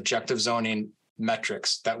those objective zoning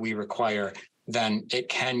metrics that we require, then it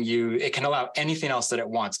can allow anything else that it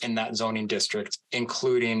wants in that zoning district,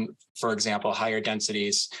 including, for example, higher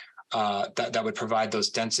densities that would provide those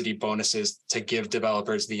density bonuses to give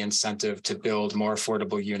developers the incentive to build more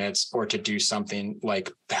affordable units or to do something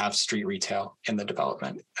like have street retail in the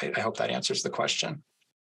development. I hope that answers the question.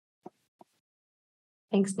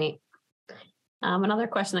 Thanks, Nate. Another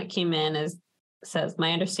question that came in says,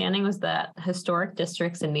 my understanding was that historic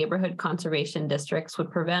districts and neighborhood conservation districts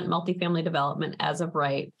would prevent multifamily development as of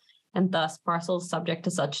right, and thus parcels subject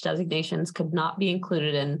to such designations could not be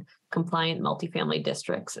included in compliant multifamily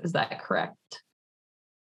districts. Is that correct?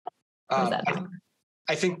 I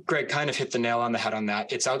think Greg kind of hit the nail on the head on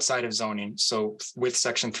that. It's outside of zoning. So with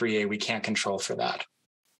Section 3A, we can't control for that.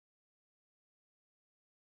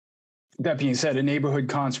 That being said, a neighborhood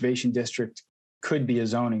conservation district could be a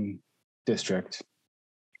zoning district.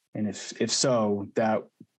 And if so, that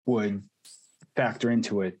would factor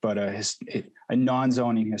into it. But a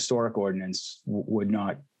non-zoning historic ordinance would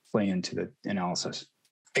not play into the analysis.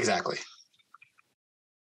 Exactly.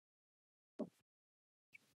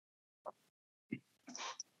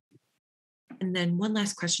 And then one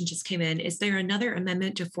last question just came in. Is there another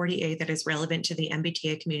amendment to 40A that is relevant to the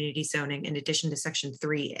MBTA community zoning in addition to Section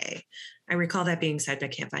 3A? I recall that being said,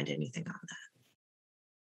 but can't find anything on that.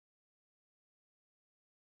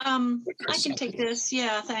 I can take this.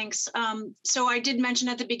 Yeah, thanks. So I did mention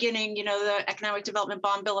at the beginning, the Economic Development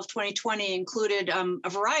Bond Bill of 2020 included a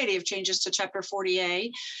variety of changes to Chapter 40A.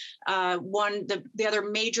 The other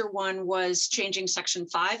major one was changing Section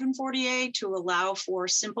 5 in 40A to allow for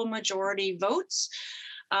simple majority votes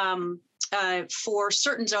for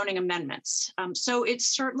certain zoning amendments. So it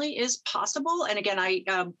certainly is possible. And again,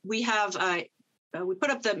 we put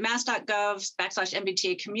up the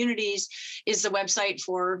mass.gov/MBTA communities is the website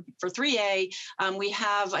for 3A. We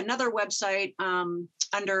have another website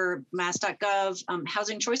under mass.gov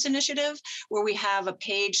Housing Choice Initiative, where we have a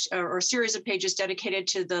page or a series of pages dedicated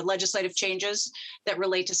to the legislative changes that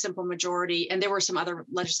relate to simple majority. And there were some other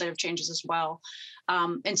legislative changes as well.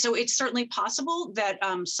 And so it's certainly possible that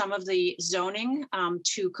some of the zoning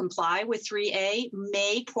to comply with 3A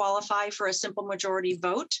may qualify for a simple majority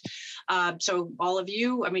vote. So all of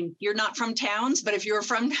you, you're not from towns, but if you're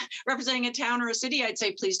from representing a town or a city, I'd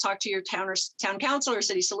say please talk to your town council or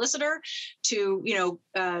city solicitor to,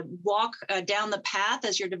 walk down the path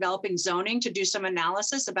as you're developing zoning to do some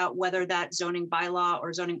analysis about whether that zoning bylaw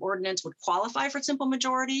or zoning ordinance would qualify for simple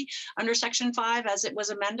majority under Section 5 as it was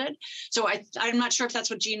amended. So I'm not sure if that's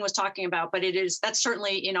what Jean was talking about, but that's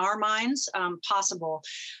certainly in our minds possible.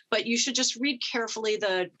 But you should just read carefully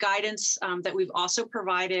the guidance that we've also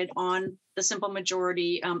provided on the simple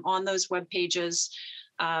majority on those web pages,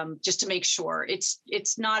 just to make sure. It's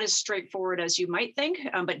not as straightforward as you might think,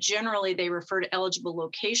 but generally they refer to eligible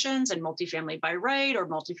locations and multifamily by right or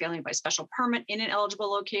multifamily by special permit in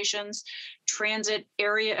eligible locations. Transit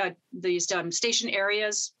area, these station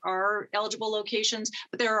areas are eligible locations,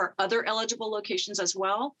 but there are other eligible locations as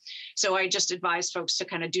well. So I just advise folks to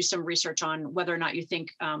kind of do some research on whether or not you think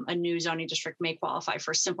a new zoning district may qualify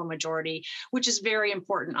for simple majority, which is very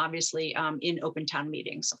important, obviously, in open town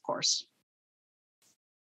meetings, of course.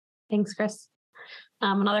 Thanks, Chris.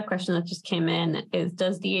 Another question that just came in is,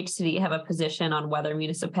 does DHCD have a position on whether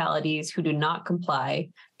municipalities who do not comply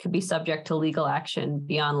could be subject to legal action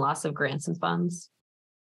beyond loss of grants and funds?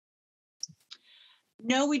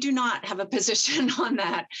 No, we do not have a position on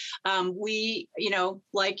that. We,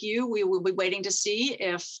 like you, we will be waiting to see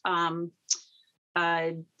if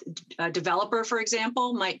a developer, for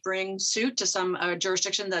example, might bring suit to some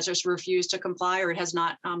jurisdiction that just refused to comply or it has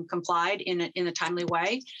not complied in a timely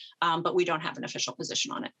way, but we don't have an official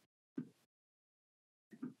position on it.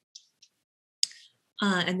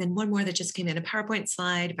 And then one more that just came in, a PowerPoint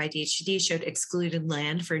slide by DHCD showed excluded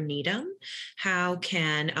land for Needham. How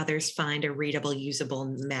can others find a readable, usable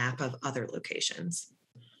map of other locations?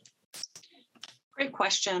 Great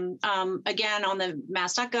question. Again, on the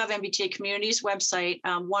mass.gov MBTA communities website,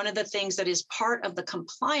 one of the things that is part of the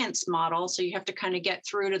compliance model, so you have to kind of get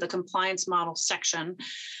through to the compliance model section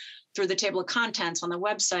through the table of contents on the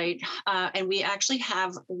website. And we actually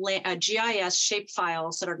have GIS shape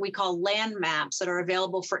files that we call land maps that are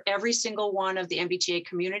available for every single one of the MBTA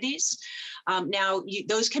communities. Now,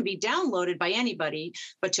 those can be downloaded by anybody,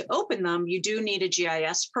 but to open them, you do need a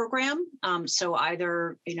GIS program. So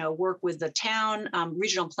either work with the town,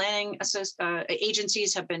 regional planning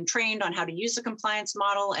agencies have been trained on how to use the compliance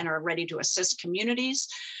model and are ready to assist communities.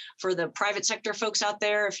 For the private sector folks out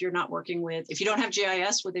there, if you don't have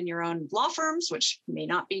GIS within your own law firms, which may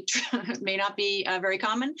not be very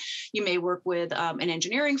common, you may work with an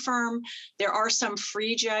engineering firm. There are some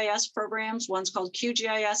free GIS programs. One's called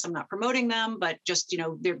QGIS. I'm not promoting them, but just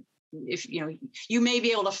you may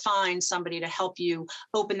be able to find somebody to help you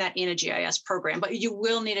open that in a GIS program, but you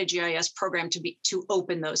will need a GIS program to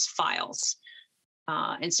open those files.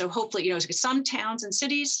 And so hopefully, some towns and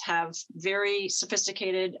cities have very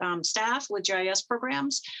sophisticated staff with GIS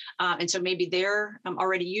programs. And so maybe they're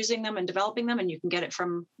already using them and developing them, and you can get it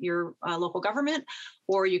from your local government,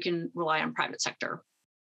 or you can rely on private sector.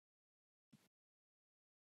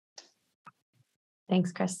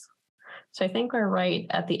 Thanks, Chris. So I think we're right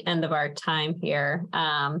at the end of our time here.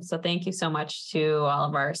 So thank you so much to all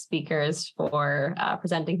of our speakers for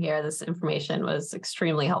presenting here. This information was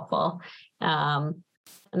extremely helpful.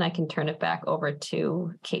 And I can turn it back over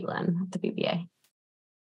to Caitlin at the BBA.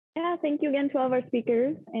 Yeah, thank you again to all of our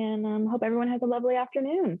speakers, and hope everyone has a lovely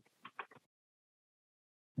afternoon.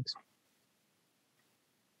 Thanks.